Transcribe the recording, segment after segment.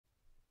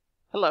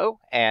Hello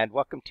and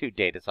welcome to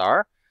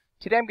Dataczar.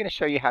 Today I'm going to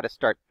show you how to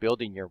start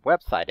building your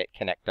website at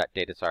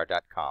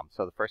connect.dataczar.com.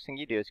 So the first thing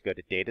you do is go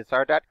to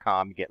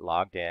dataczar.com, you get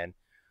logged in.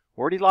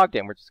 We're already logged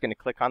in, we're just going to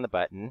click on the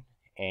button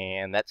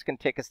and that's going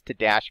to take us to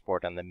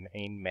dashboard on the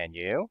main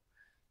menu.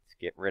 Let's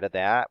get rid of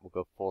that, we'll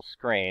go full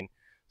screen.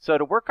 So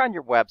to work on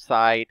your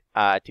website,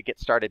 to get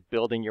started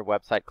building your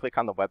website, click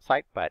on the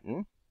website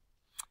button.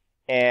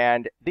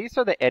 And these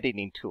are the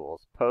editing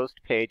tools: post,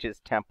 pages,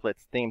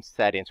 templates, themes,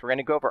 settings. We're going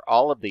to go over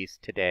all of these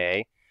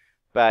today,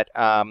 but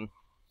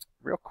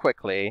real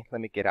quickly, let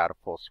me get out of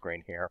full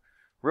screen here.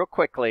 Real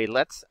quickly,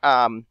 let's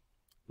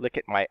look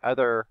at my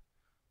other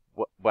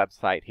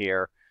website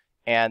here.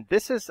 And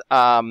this is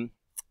the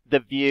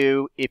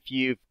view if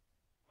you've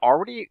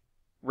already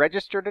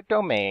registered a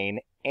domain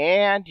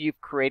and you've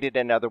created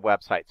another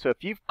website. So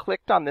if you've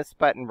clicked on this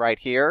button right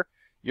here,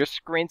 your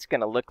screen's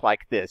going to look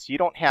like this. You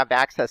don't have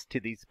access to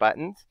these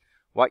buttons.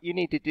 What you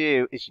need to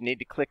do is you need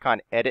to click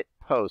on Edit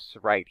Posts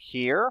right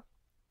here.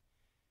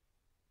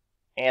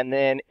 And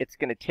then it's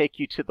going to take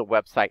you to the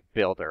website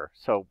builder.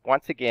 So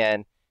once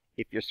again,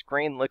 if your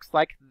screen looks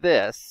like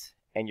this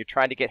and you're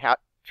trying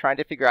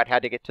to figure out how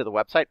to get to the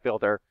website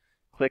builder,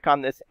 click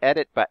on this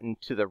Edit button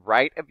to the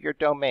right of your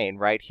domain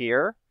right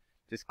here.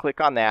 Just click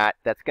on that.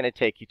 That's going to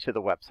take you to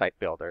the website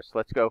builder. So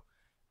let's go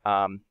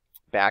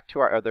back to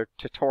our other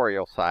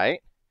tutorial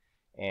site.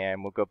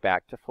 And we'll go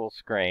back to full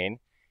screen.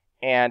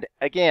 And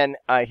again,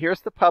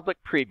 here's the public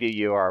preview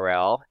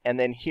URL. And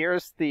then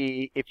here's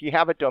if you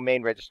have a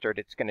domain registered,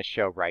 it's going to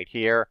show right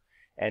here.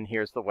 And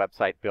here's the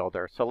website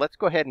builder. So let's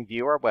go ahead and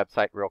view our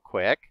website real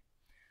quick.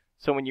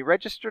 So when you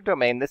register a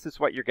domain, this is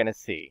what you're going to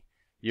see.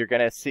 You're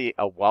going to see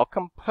a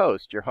welcome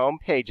post. Your home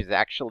page is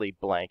actually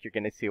blank. You're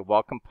going to see a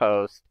welcome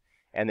post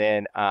and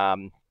then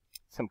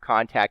some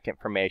contact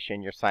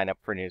information, your sign up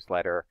for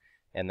newsletter,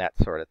 and that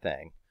sort of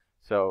thing.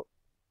 So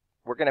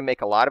we're going to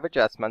make a lot of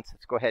adjustments.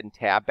 Let's go ahead and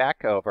tab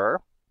back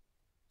over.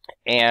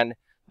 And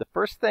the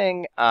first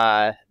thing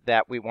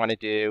that we want to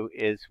do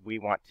is we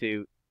want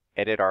to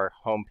edit our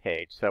home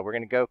page. So we're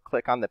going to go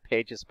click on the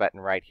Pages button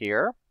right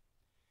here.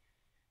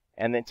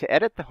 And then to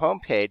edit the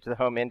home page, the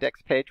home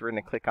index page, we're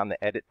going to click on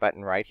the Edit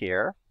button right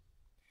here.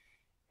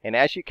 And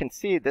as you can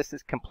see, this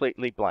is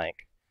completely blank.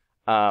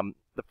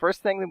 The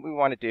first thing that we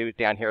want to do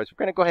down here is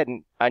we're going to go ahead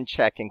and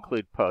uncheck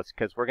Include Posts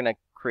because we're going to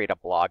create a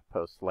blog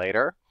post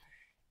later.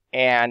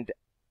 And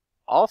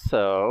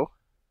also,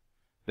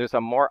 there's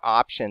a more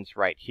options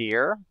right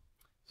here.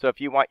 So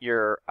if you want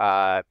your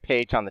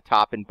page on the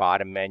top and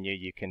bottom menu,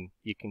 you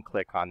can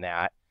click on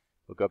that.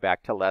 We'll go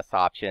back to less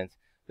options.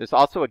 There's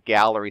also a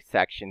gallery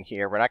section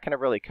here. We're not going to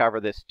really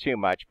cover this too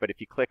much, but if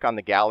you click on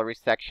the gallery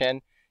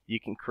section, you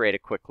can create a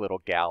quick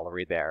little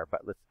gallery there.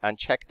 But let's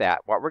uncheck that.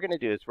 What we're going to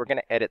do is we're going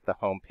to edit the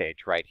home page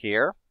right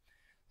here.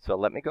 So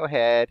let me go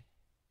ahead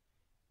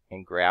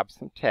and grab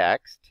some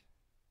text.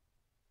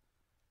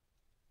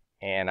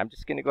 And I'm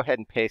just going to go ahead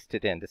and paste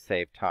it in to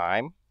save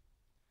time.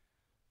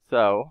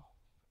 So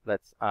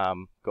let's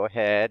go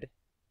ahead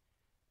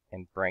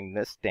and bring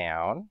this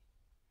down.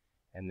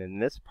 And then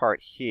this part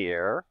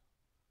here,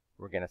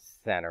 we're going to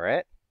center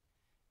it.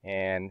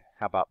 And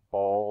how about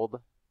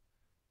bold?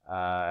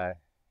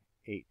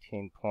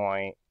 18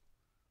 point.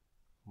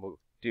 We'll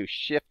do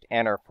Shift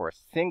Enter for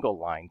a single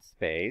line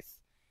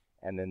space.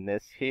 And then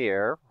this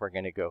here, we're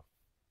going to go,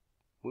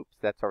 whoops,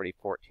 that's already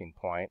 14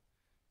 point.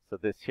 So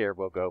this here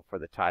will go for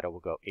the title, we'll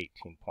go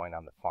 18 point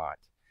on the font.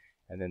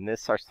 And then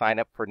this, our sign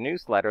up for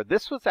newsletter.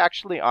 This was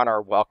actually on our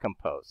welcome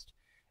post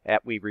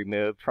that we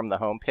removed from the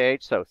home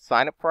page. So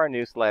sign up for our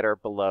newsletter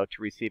below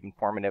to receive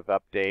informative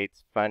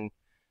updates, fun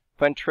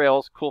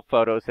trails, cool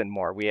photos, and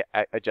more. We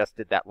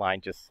adjusted that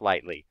line just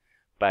slightly.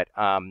 But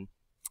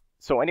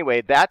so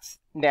anyway, that's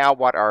now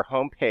what our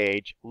home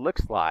page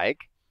looks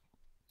like.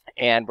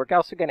 And we're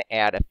also going to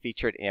add a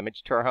featured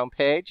image to our home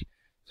page.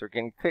 So we're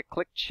going to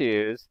click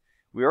Choose.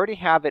 We already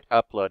have it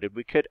uploaded.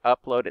 We could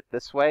upload it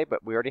this way,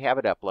 but we already have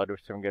it uploaded.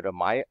 So I'm going to go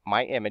to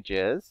My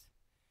Images.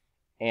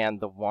 And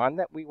the one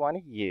that we want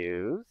to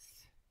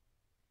use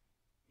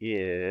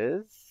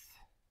is,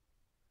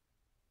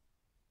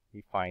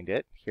 you find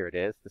it, here it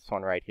is, this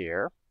one right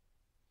here.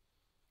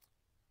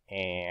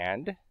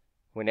 And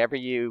whenever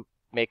you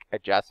make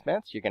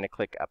adjustments, you're going to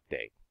click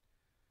Update.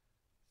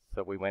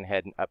 So we went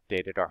ahead and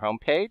updated our home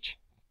page.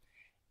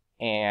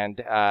 And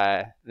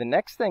the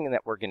next thing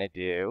that we're going to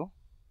do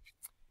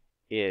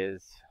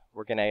is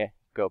we're going to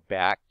go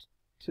back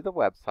to the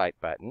website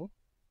button.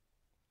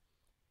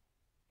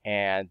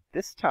 And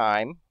this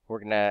time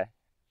we're going to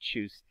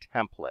choose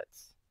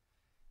templates.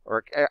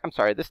 Or I'm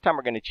sorry, this time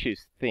we're going to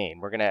choose theme.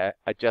 We're going to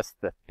adjust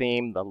the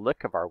theme, the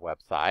look of our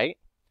website.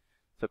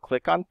 So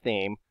click on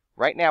theme.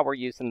 Right now we're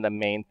using the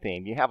main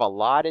theme. You have a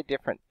lot of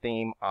different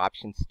theme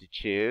options to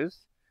choose.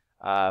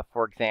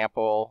 For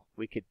example,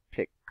 we could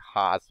pick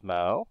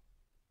Cosmo.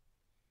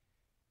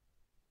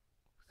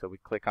 So we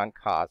click on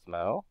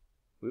Cosmo.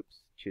 Oops,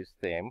 choose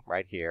theme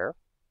right here.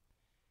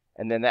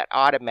 And then that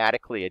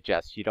automatically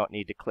adjusts. You don't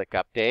need to click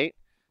Update.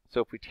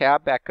 So if we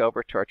tab back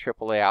over to our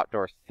AAA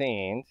Outdoor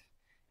Scenes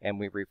and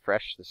we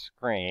refresh the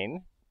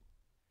screen,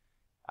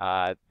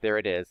 There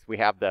it is. We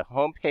have the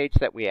home page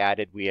that we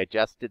added. We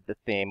adjusted the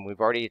theme. We've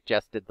already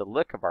adjusted the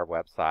look of our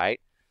website.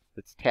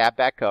 Let's tab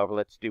back over.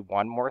 Let's do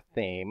one more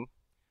theme.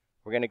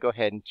 We're going to go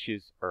ahead and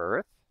choose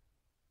Earth.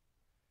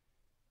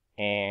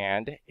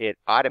 And it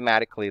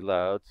automatically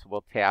loads.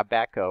 We'll tab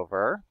back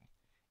over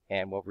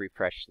and we'll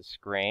refresh the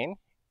screen.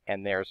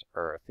 And there's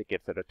Earth. It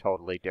gives it a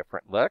totally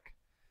different look.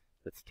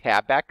 Let's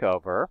tab back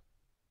over.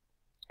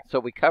 So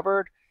we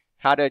covered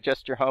how to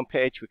adjust your home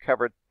page. We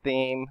covered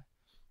theme.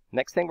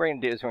 Next thing we're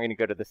going to do is we're going to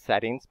go to the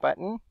settings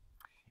button.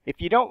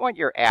 If you don't want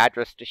your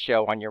address to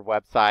show on your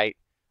website,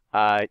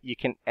 you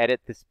can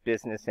edit this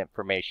business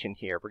information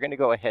here. We're going to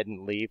go ahead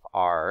and leave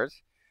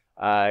ours.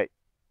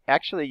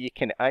 Actually, you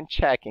can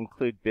uncheck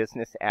include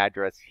business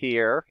address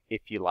here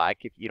if you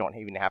like, if you don't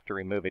even have to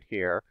remove it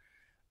here.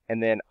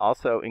 And then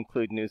also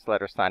include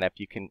newsletter sign up.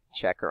 You can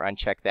check or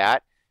uncheck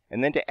that.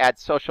 And then to add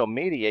social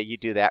media, you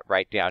do that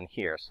right down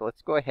here. So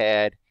let's go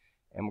ahead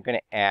and we're going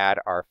to add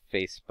our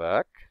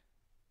Facebook.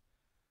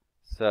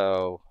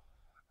 So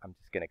I'm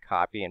just going to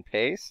copy and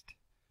paste.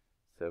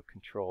 So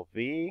Control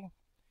V.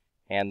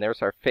 And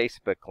there's our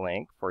Facebook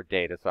link for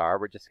Dataczar.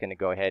 We're just going to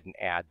go ahead and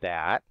add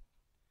that.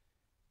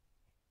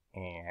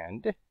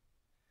 And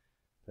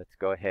let's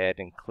go ahead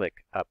and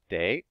click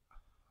Update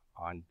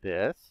on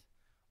this.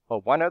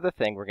 Well, one other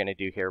thing we're going to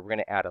do here, we're going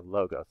to add a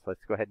logo. So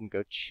let's go ahead and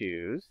go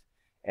choose.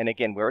 And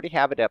again, we already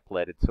have it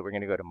uploaded, so we're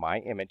going to go to My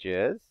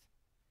Images.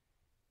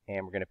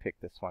 And we're going to pick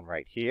this one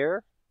right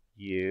here,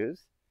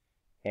 Use.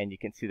 And you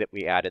can see that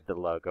we added the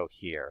logo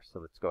here. So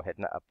let's go ahead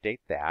and update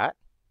that.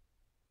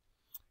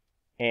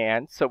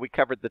 And so we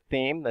covered the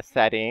theme, the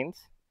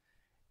settings,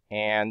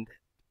 and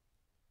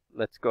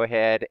let's go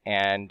ahead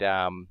and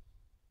let's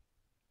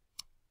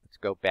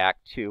go back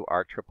to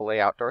our AAA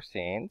Outdoor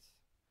Scenes.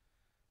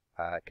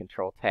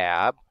 Control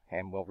Tab,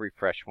 and we'll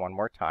refresh one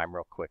more time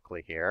real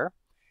quickly here.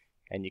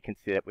 And you can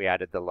see that we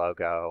added the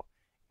logo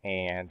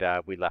and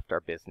we left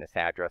our business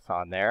address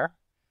on there.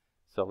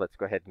 So let's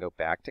go ahead and go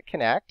back to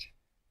Connect.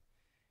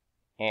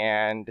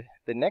 And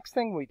the next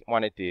thing we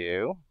want to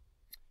do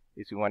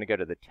is we want to go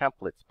to the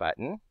Templates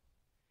button.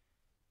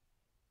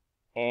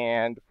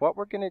 And what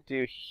we're going to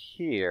do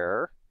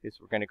here is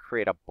we're going to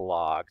create a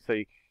blog.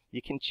 So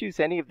you can choose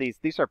any of these.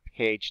 These are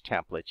page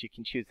templates. You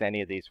can choose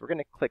any of these. We're going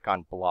to click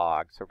on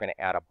blog. So we're going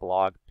to add a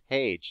blog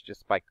page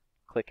just by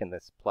clicking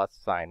this plus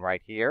sign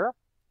right here.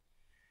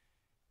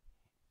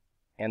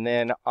 And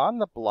then on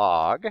the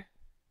blog,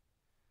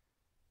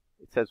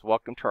 it says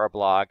welcome to our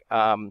blog.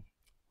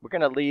 We're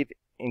going to leave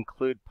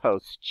include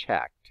posts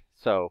checked.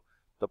 So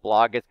the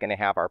blog is going to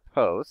have our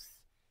posts,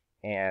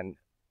 and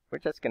we're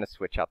just going to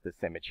switch out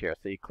this image here.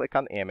 So you click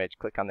on the image,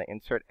 click on the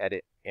insert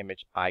edit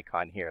image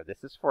icon here.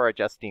 This is for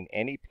adjusting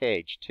any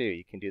page too.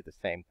 You can do the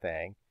same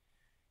thing.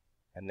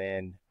 And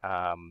then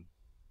I'm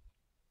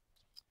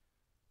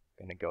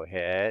going to go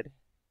ahead.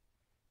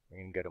 We're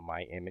going to go to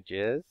My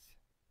Images.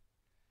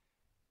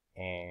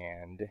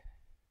 And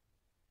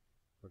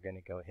we're going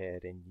to go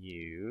ahead and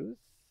use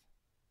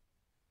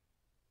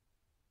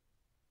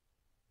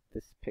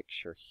this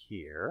picture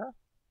here.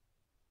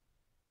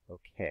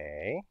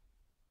 Okay.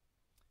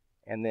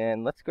 And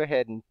then let's go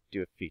ahead and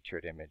do a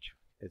featured image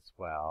as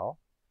well.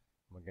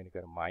 We're going to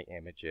go to My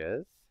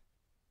Images.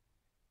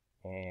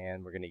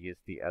 And we're going to use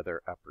the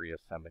other Upper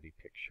Yosemite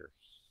picture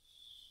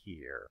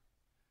here.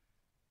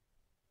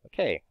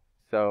 Okay,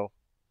 so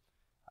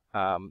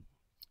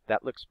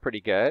that looks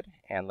pretty good.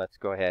 And let's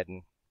go ahead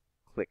and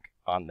click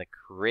on the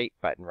Create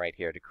button right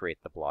here to create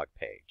the blog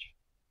page.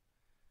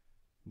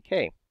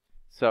 Okay,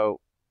 so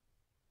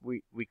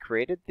we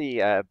created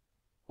the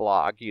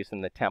blog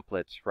using the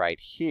templates right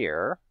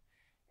here.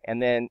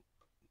 And then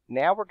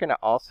now we're going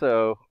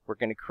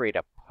to create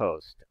a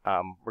post.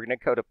 We're going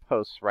to go to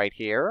posts right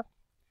here.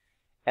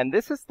 And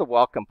this is the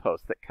welcome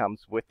post that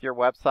comes with your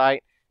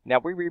website. Now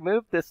we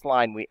removed this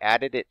line, we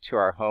added it to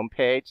our home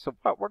page. So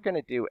what we're going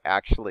to do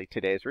actually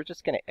today is we're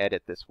just going to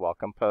edit this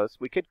welcome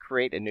post. We could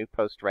create a new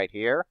post right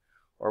here,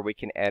 or we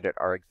can edit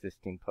our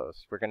existing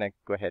post. We're going to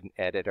go ahead and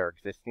edit our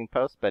existing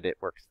post, but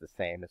it works the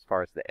same as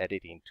far as the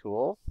editing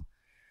tools.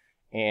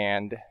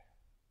 And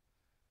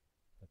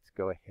let's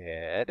go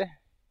ahead.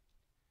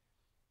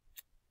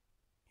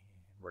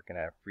 We're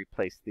going to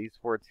replace these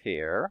words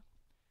here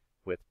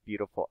with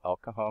beautiful El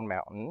Cajon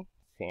Mountain,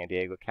 San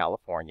Diego,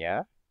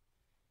 California.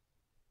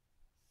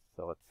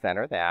 So let's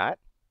center that.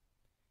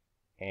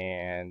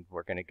 And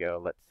we're going to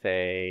go, let's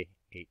say,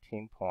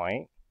 18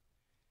 point.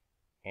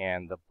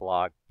 And the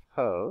blog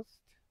post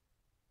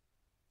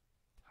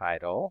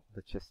title,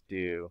 let's just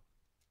do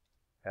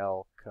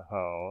El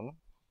Cajon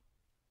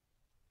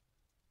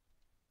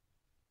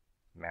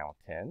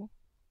Mountain.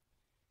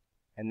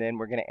 And then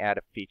we're going to add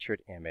a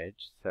featured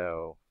image.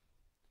 So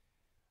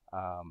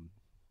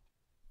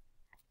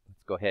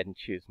let's go ahead and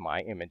choose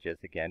My Images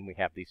again. We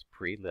have these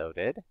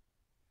preloaded.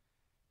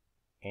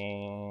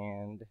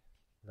 And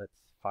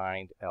let's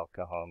find El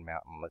Cajon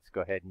Mountain. Let's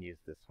go ahead and use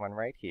this one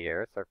right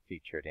here. It's our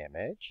featured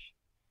image.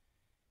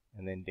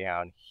 And then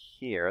down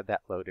here,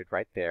 that loaded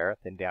right there.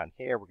 Then down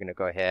here, we're going to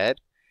go ahead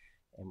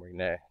and we're going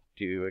to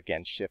do,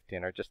 again, Shift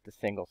Enter, just a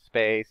single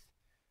space.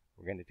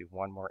 We're going to do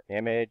one more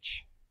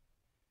image.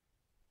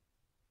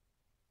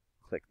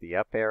 Click the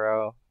up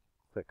arrow.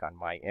 Click on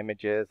My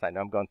Images. I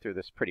know I'm going through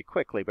this pretty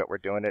quickly, but we're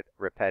doing it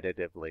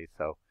repetitively,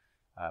 so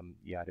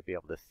you ought to be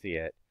able to see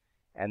it.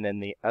 And then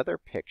the other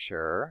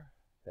picture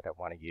that I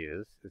want to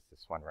use is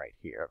this one right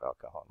here of El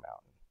Cajon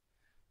Mountain.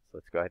 So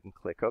let's go ahead and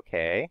click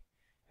OK.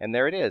 And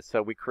there it is.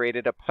 So we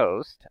created a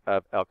post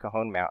of El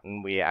Cajon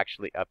Mountain. We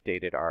actually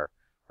updated our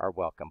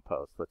welcome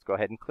post. Let's go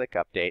ahead and click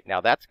Update.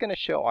 Now that's going to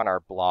show on our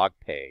blog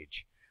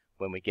page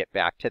when we get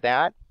back to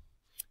that.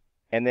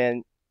 And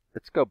then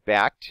let's go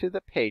back to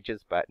the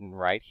Pages button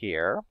right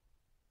here.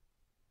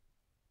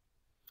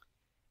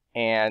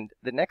 And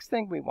the next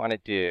thing we want to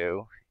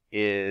do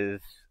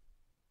is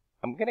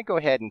I'm going to go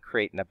ahead and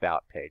create an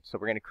About page. So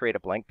we're going to create a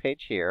blank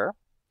page here.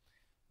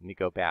 Let me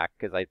go back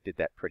because I did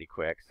that pretty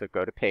quick. So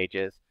go to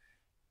Pages.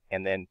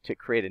 And then to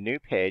create a new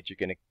page, you're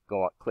going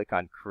to click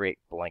on Create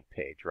Blank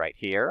Page right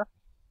here.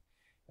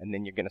 And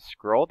then you're going to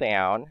scroll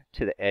down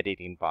to the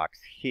editing box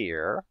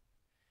here.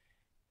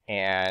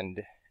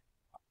 And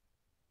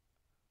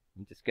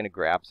I'm just going to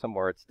grab some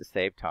words to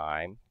save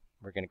time.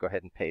 We're going to go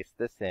ahead and paste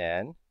this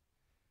in.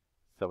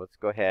 So let's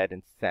go ahead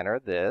and center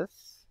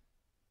this.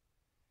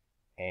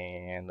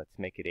 And let's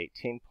make it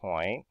 18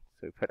 point.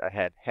 So we put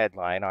a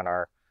headline on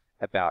our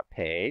About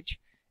page.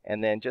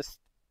 And then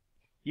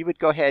you would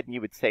go ahead and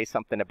you would say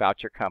something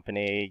about your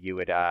company. You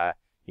would,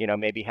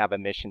 maybe have a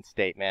mission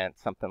statement,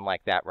 something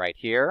like that right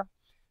here.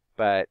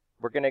 But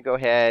we're going to go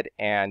ahead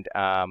and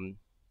on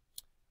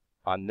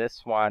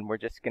this one, we're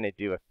just going to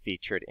do a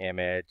featured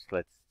image.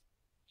 Let's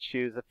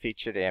choose a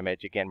featured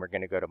image. Again, we're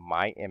going to go to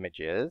My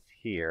Images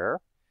here.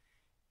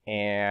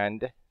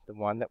 And the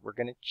one that we're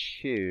going to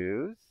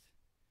choose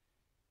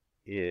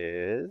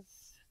is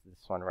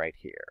this one right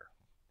here.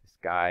 This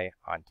guy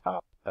on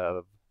top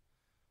of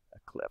a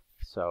cliff.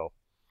 So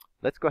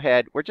let's go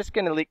ahead. We're just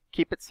going to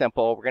keep it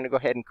simple. We're going to go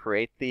ahead and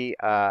create the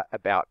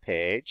About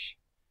page.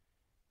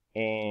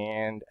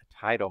 And a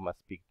title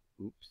must be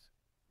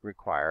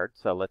required.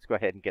 So let's go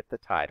ahead and get the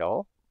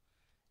title.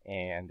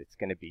 And it's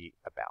going to be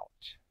About.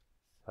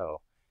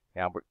 So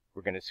now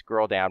we're going to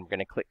scroll down. We're going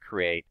to click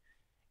Create.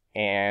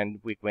 And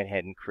we went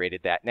ahead and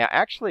created that. Now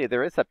actually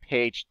there is a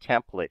page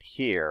template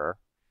here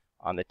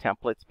on the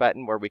Templates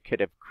button where we could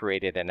have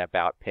created an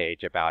About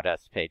page, About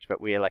Us page.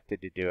 But we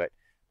elected to do it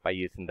by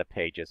using the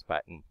Pages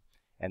button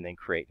and then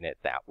creating it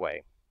that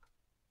way.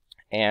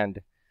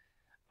 And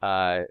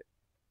the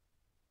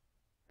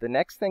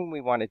next thing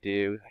we want to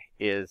do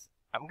is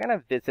I'm going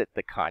to visit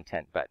the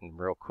Content button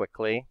real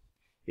quickly.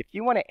 If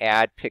you want to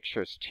add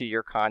pictures to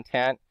your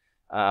content,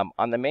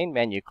 on the main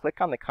menu, click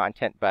on the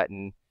Content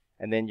button,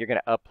 and then you're going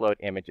to upload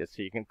images.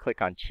 So you can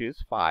click on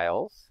Choose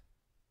Files,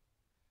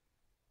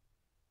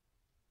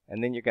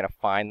 and then you're going to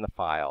find the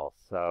files.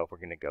 So we're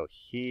going to go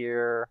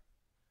here,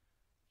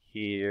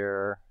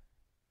 here,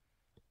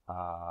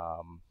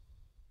 and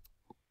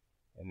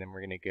then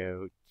we're going to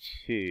go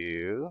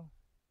to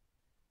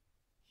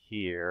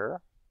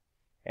here.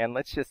 And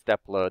let's just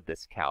upload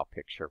this cow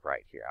picture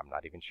right here. I'm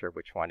not even sure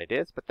which one it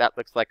is, but that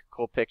looks like a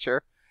cool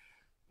picture.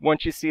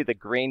 Once you see the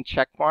green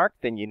check mark,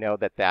 then you know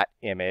that that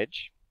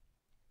image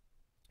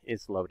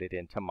is loaded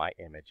into My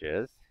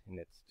Images. And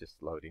it's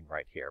just loading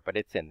right here, but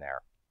it's in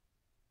there.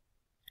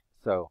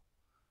 So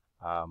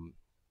go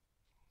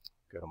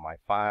to My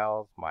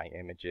Files, My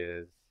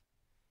Images,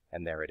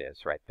 and there it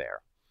is right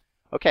there.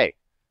 Okay,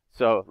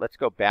 so let's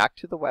go back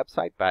to the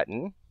website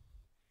button.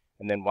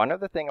 And then one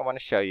other thing I want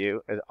to show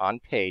you is on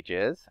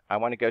Pages, I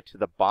want to go to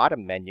the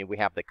bottom menu. We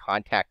have the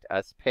Contact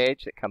Us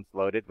page that comes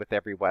loaded with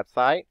every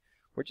website.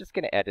 We're just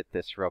going to edit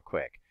this real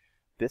quick.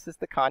 This is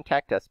the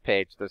Contact Us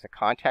page. There's a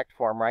contact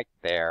form right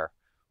there.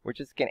 We're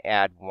just going to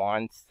add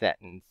one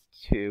sentence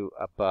to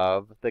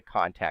above the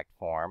contact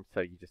form. So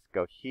you just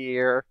go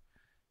here,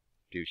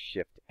 do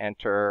Shift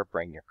Enter,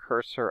 bring your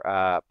cursor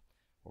up.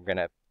 We're going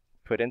to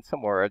put in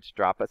some words,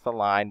 drop us a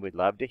line. We'd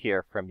love to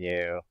hear from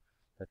you.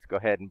 Let's go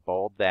ahead and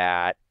bold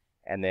that.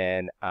 And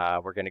then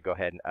we're going to go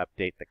ahead and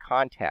update the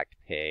contact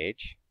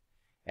page.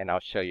 And I'll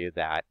show you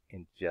that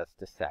in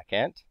just a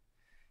second.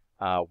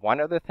 One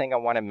other thing I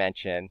want to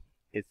mention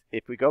is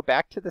if we go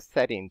back to the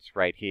settings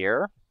right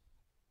here,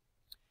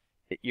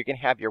 you can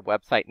have your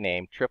website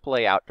name,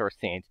 AAA Outdoor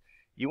Scenes.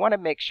 You want to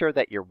make sure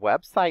that your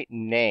website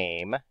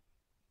name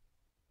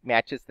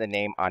matches the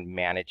name on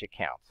Manage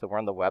Accounts. So we're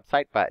on the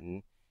website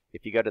button.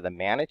 If you go to the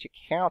Manage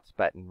Accounts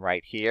button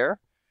right here,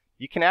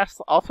 you can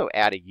also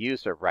add a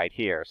user right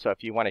here. So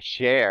if you want to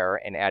share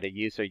and add a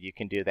user, you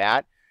can do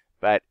that.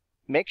 But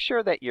make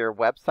sure that your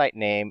website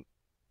name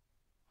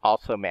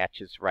also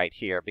matches right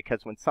here,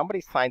 because when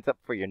somebody signs up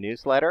for your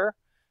newsletter,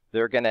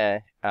 they're going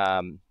to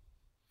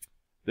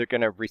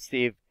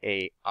receive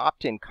a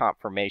opt-in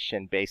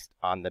confirmation based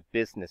on the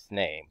business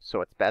name.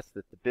 So it's best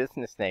that the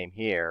business name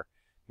here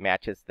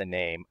matches the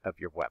name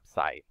of your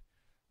website.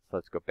 So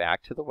let's go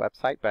back to the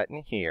website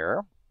button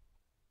here,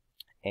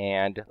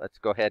 and let's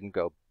go ahead and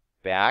go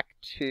back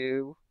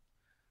to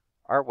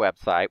our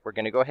website. We're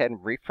going to go ahead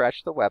and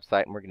refresh the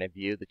website, and we're going to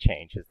view the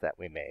changes that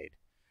we made.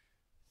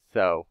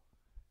 So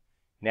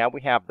now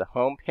we have the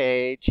home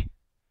page.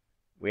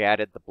 We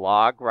added the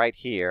blog right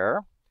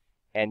here.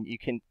 And you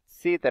can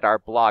see that our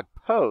blog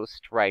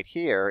post right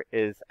here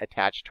is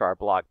attached to our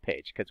blog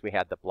page because we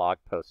had the blog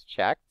post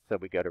checked. So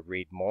we go to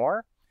read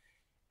more.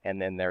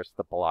 And then there's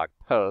the blog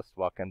post.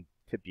 Welcome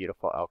to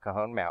beautiful El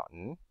Cajon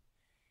Mountain.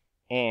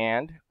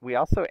 And we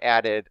also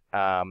added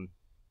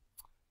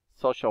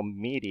social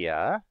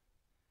media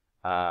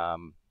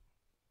to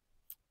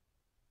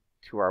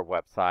our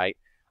website.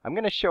 I'm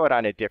going to show it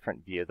on a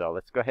different view though.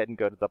 Let's go ahead and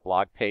go to the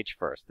blog page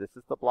first. This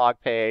is the blog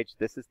page.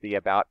 This is the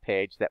about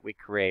page that we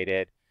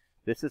created.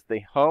 This is the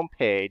home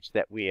page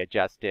that we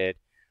adjusted.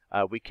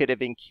 We could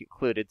have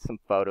included some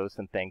photos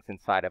and things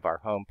inside of our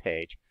home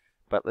page.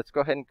 But let's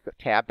go ahead and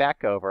tab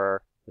back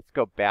over. Let's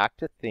go back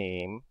to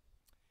theme.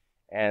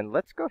 And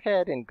let's go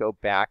ahead and go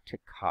back to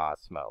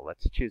Cosmo.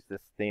 Let's choose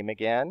this theme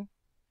again.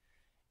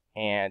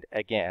 And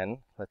again,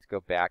 let's go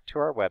back to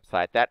our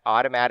website. That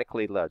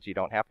automatically loads. You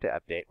don't have to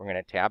update. We're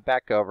going to tab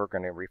back over. We're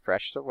going to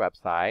refresh the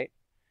website.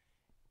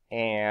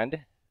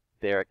 And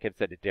there it gives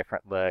it a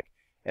different look.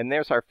 And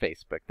there's our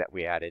Facebook that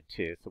we added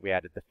too. So we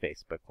added the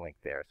Facebook link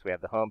there. So we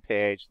have the home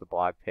page, the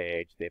blog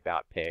page, the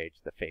about page,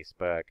 the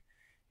Facebook.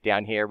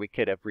 Down here we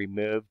could have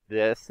removed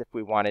this if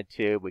we wanted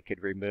to. We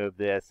could remove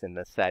this in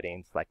the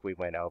settings like we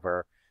went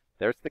over.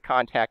 There's the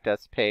contact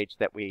us page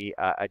that we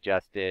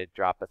adjusted.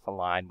 Drop us a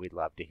line. We'd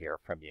love to hear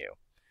from you.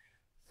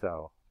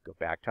 So go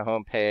back to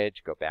home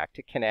page, go back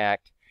to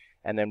connect.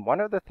 And then one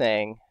other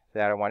thing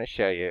that I want to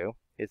show you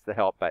is the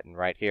help button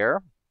right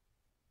here.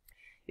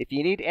 If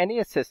you need any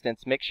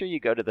assistance, make sure you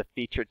go to the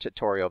featured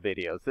tutorial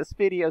videos. This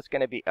video is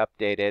going to be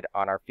updated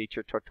on our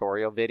featured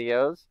tutorial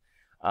videos.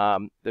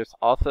 There's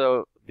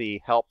also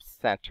the Help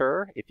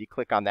Center. If you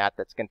click on that,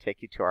 that's going to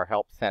take you to our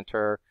Help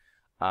Center,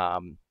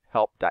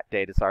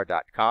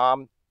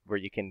 help.dataczar.com, where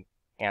you can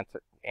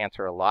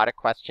answer a lot of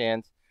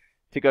questions.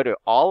 To go to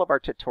all of our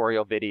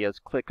tutorial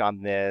videos, click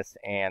on this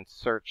and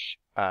search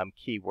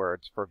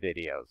keywords for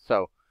videos.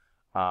 So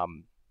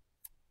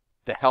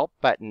the Help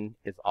button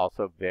is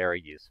also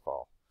very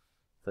useful.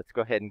 So let's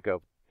go ahead and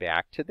go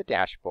back to the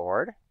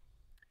dashboard.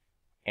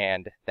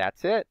 And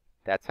that's it.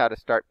 That's how to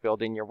start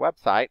building your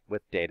website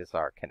with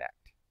Dataczar Connect.